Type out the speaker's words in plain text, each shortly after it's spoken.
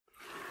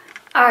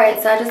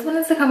Alright, so I just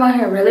wanted to come on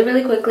here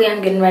really quickly.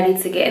 I'm getting ready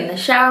to get in the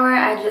shower.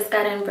 I just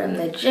got in from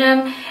the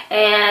gym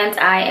and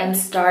I am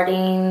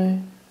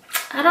starting,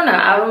 I don't know,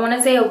 I don't want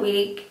to say a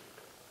week.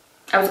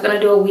 I was going to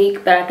do a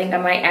week, but I think I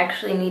might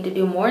actually need to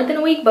do more than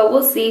a week, but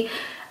we'll see.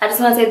 I just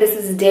want to say this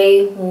is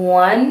day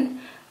 1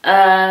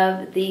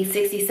 of the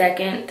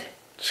 60-second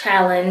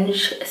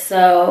challenge.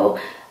 So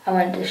I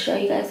wanted to show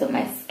you guys what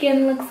my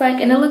skin looks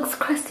like, and it looks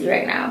crusty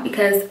right now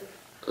because,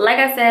 like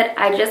I said,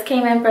 I just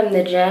came in from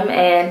the gym,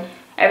 and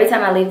every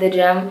time I leave the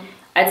gym,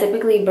 I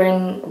typically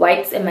bring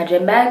wipes in my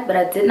gym bag, but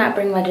I did not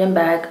bring my gym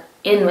bag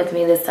in with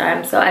me this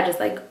time. So I just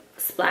like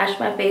splashed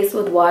my face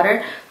with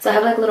water. So I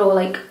have like little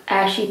like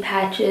ashy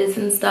patches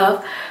and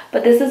stuff.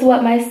 But this is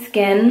what my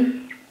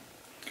skin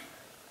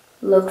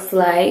looks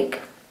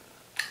like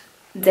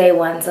day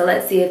 1. So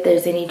let's see if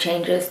there's any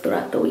changes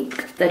throughout the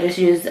week. I just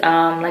used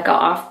like a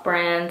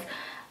off-brand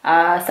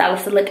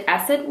salicylic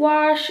acid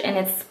wash, and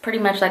it's pretty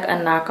much like a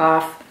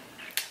knockoff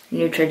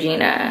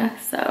Neutrogena.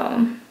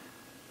 So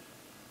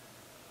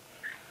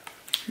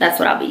that's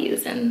what I'll be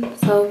using.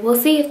 So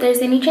we'll see if there's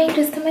any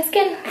changes to my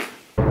skin.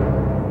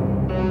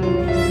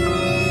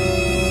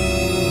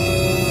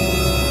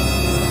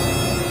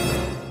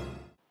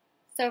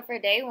 So for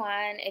day 1,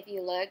 if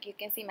you look, you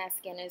can see my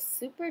skin is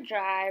super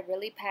dry,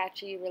 really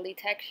patchy, really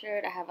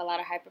textured. I have a lot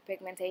of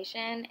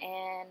hyperpigmentation,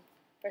 and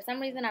for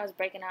some reason I was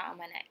breaking out on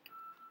my neck.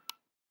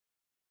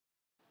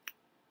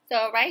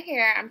 So right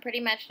here, I'm pretty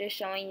much just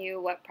showing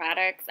you what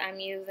products I'm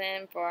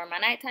using for my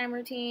nighttime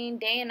routine.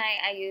 Day and night,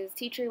 I use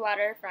tea tree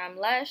water from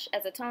Lush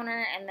as a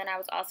toner, and then I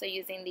was also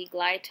using the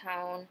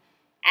Glytone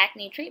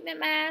Acne Treatment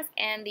Mask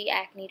and the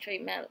Acne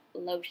Treatment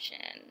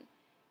Lotion.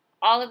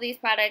 All of these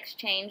products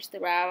change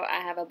throughout.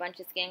 I have a bunch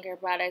of skincare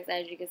products.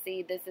 As you can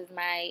see, this is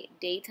my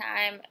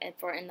daytime, and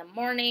for in the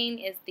morning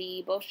is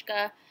the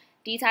Boschka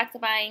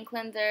Detoxifying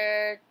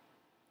Cleanser,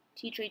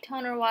 Tea Tree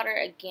Toner Water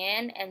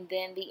again, and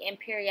then the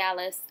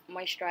Imperialis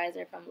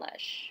Moisturizer from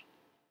Lush.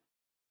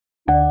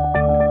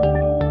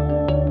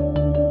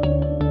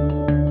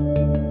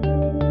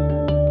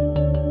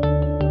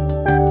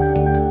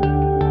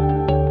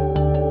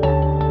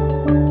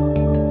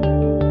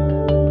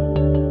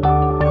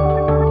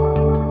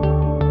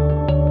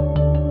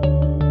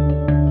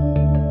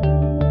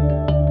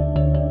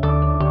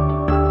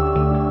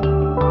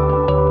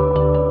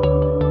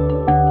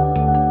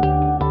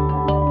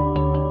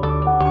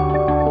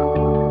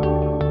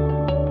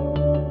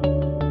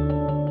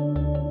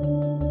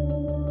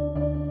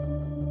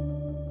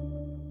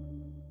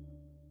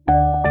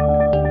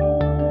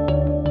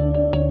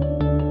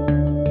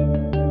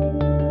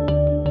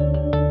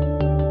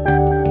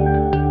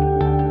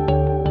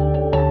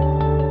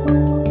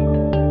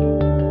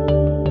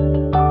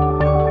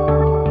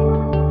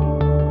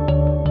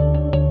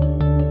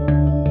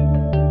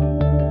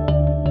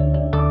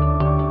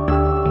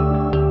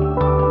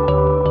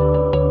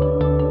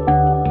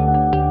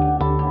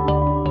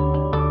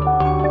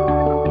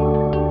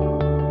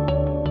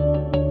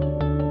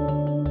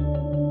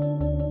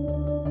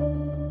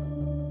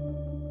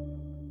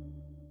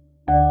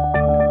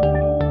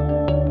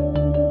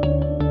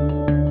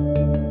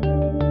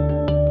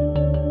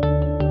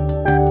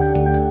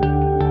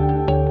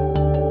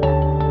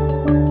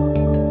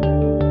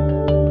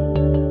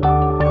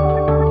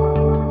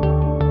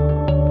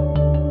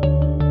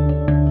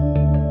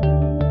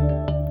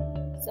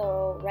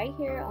 Right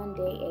here on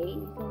day 8,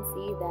 you can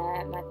see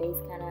that my face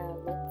kind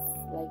of looks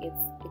like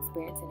it's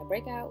experiencing a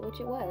breakout, which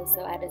it was.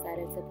 So I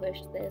decided to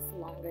push this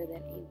longer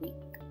than a week.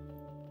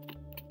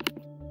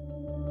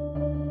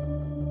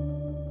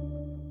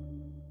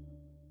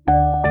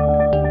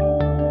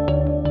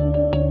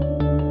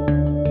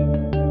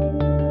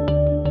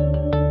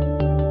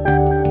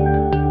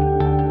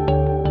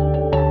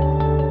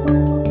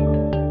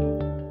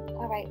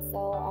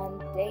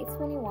 Day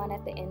 21,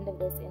 at the end of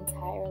this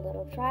entire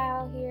little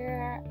trial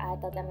here, I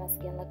thought that my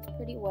skin looked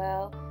pretty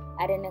well.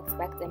 I didn't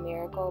expect a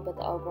miracle, but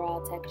the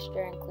overall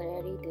texture and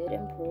clarity did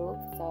improve,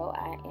 so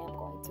I am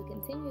going to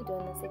continue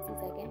doing the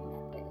 60-second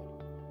method.